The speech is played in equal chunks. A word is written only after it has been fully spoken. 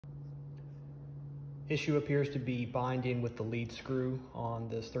issue appears to be binding with the lead screw on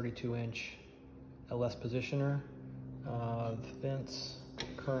this 32-inch LS positioner. The fence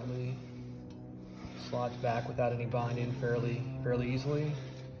currently slides back without any binding fairly easily,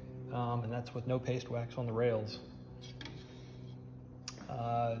 and that's with no paste wax on the rails.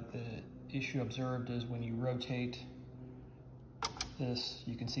 The issue observed is when you rotate this,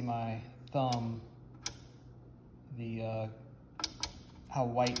 you can see my thumb, how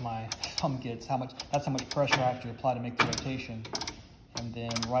white my thumb gets, that's how much pressure I have to apply to make the rotation. And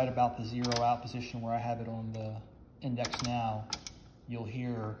then right about the zero out position where I have it on the index now, you'll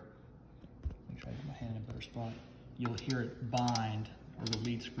hear, make sure I get my hand in a better spot, you'll hear it bind, or the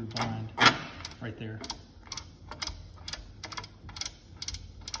lead screw bind, right there.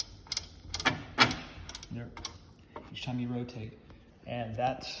 There, each time you rotate. And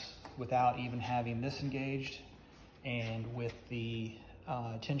that's without even having this engaged, and with the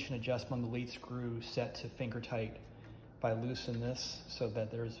tension adjustment on the lead screw set to finger tight. If I loosen this so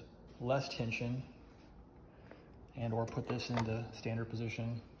that there's less tension, and or put this into standard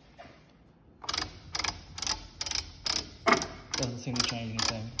position, doesn't seem to change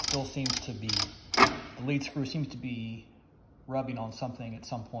anything. Still seems to be, the lead screw seems to be rubbing on something at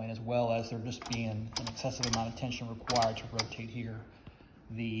some point, as well as there just being an excessive amount of tension required to rotate here.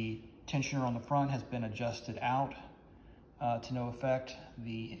 The tensioner on the front has been adjusted out to no effect.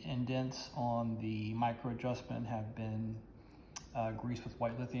 The indents on the micro adjustment have been greased with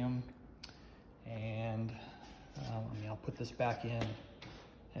white lithium. And I'll put this back in,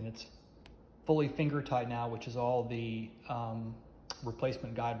 and it's fully finger tight now, which is all the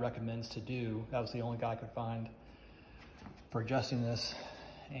replacement guide recommends to do. That was the only guide I could find for adjusting this,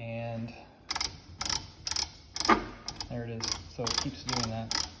 and there it is. So it keeps doing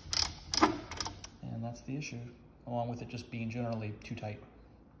that, and that's the issue, along with it just being generally too tight.